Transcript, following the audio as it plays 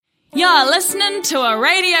You're listening to a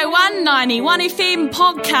Radio 191 FM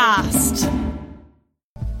podcast.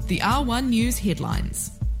 The R1 News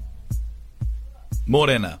headlines.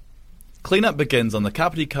 Morena. Cleanup begins on the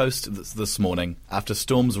Kapiti coast this morning after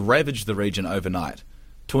storms ravaged the region overnight.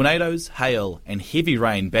 Tornadoes, hail and heavy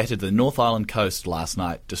rain battered the North Island coast last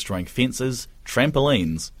night, destroying fences,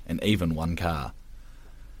 trampolines and even one car.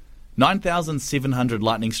 9,700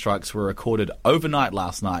 lightning strikes were recorded overnight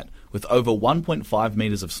last night, with over 1.5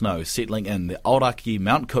 metres of snow settling in the Aoraki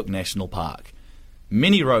Mount Cook National Park.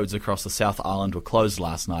 Many roads across the South Island were closed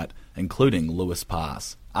last night, including Lewis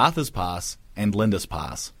Pass, Arthur's Pass and Lindis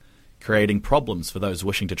Pass, creating problems for those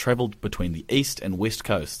wishing to travel between the east and west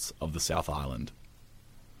coasts of the South Island.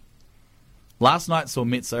 Last night saw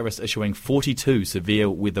Met Service issuing 42 severe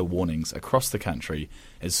weather warnings across the country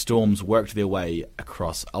as storms worked their way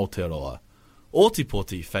across Aotearoa.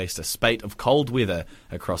 Ōtepoti faced a spate of cold weather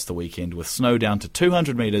across the weekend, with snow down to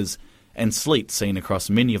 200 metres and sleet seen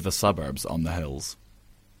across many of the suburbs on the hills.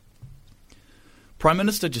 Prime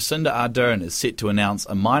Minister Jacinda Ardern is set to announce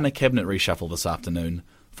a minor cabinet reshuffle this afternoon,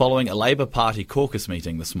 following a Labour Party caucus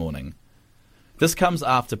meeting this morning. This comes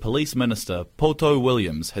after Police Minister Poto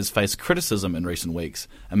Williams has faced criticism in recent weeks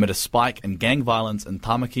amid a spike in gang violence in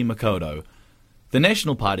Tamaki Makaurau. The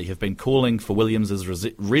National Party have been calling for Williams'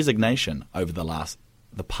 resignation over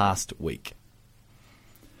the past week.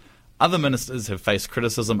 Other ministers have faced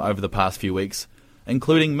criticism over the past few weeks,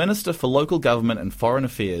 including Minister for Local Government and Foreign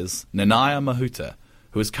Affairs, Nanaia Mahuta,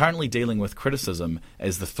 who is currently dealing with criticism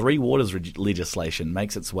as the Three Waters legislation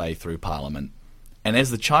makes its way through Parliament, and as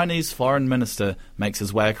the Chinese Foreign Minister makes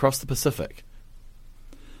his way across the Pacific.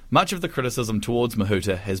 Much of the criticism towards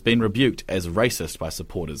Mahuta has been rebuked as racist by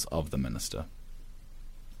supporters of the minister.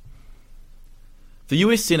 The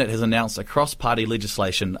US Senate has announced a cross-party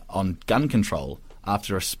legislation on gun control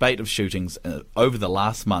after a spate of shootings over the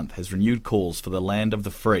last month has renewed calls for the land of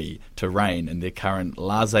the free to reign in their current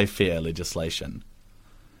laissez-faire legislation.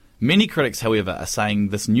 Many critics, however, are saying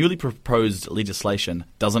this newly proposed legislation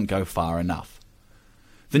doesn't go far enough.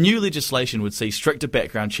 The new legislation would see stricter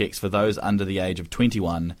background checks for those under the age of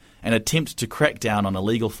 21 and attempt to crack down on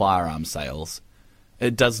illegal firearm sales.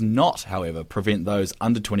 It does not, however, prevent those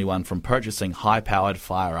under 21 from purchasing high-powered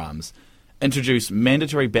firearms, introduce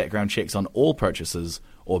mandatory background checks on all purchases,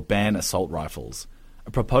 or ban assault rifles,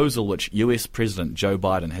 a proposal which US President Joe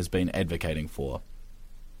Biden has been advocating for.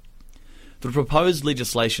 The proposed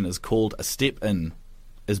legislation is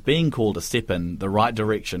being called a step in the right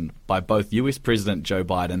direction by both US President Joe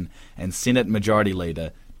Biden and Senate Majority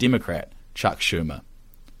Leader, Democrat Chuck Schumer.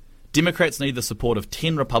 Democrats need the support of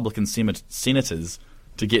 10 Republican senators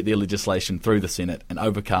to get their legislation through the Senate and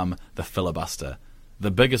overcome the filibuster,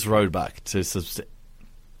 the biggest roadblock to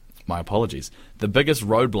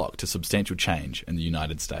substantial change in the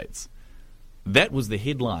United States. That was the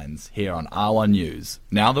headlines here on R1 News.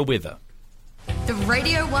 Now the weather. The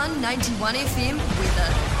Radio 191 FM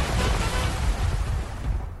weather.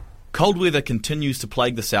 Cold weather continues to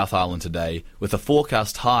plague the South Island today, with a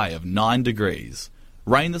forecast high of 9 degrees.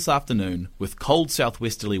 Rain this afternoon, with cold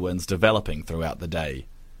southwesterly winds developing throughout the day.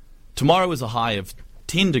 Tomorrow is a high of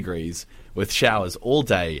 10 degrees, with showers all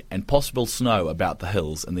day and possible snow about the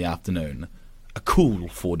hills in the afternoon. A cool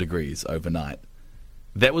 4 degrees overnight.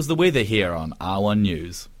 That was the weather here on R1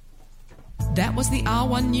 News. That was the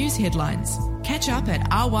R1 News headlines. Catch up at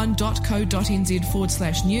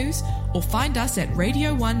r1.co.nz/news or find us at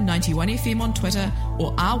Radio 191 FM on Twitter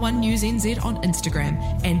or R1 News NZ on Instagram,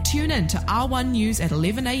 and tune in to R1 News at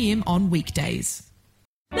 11 a.m. on weekdays.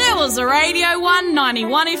 That was a Radio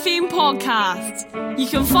 191 FM podcast. You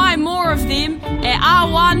can find more of them at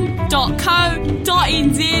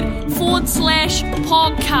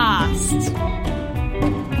r1.co.nz/podcast.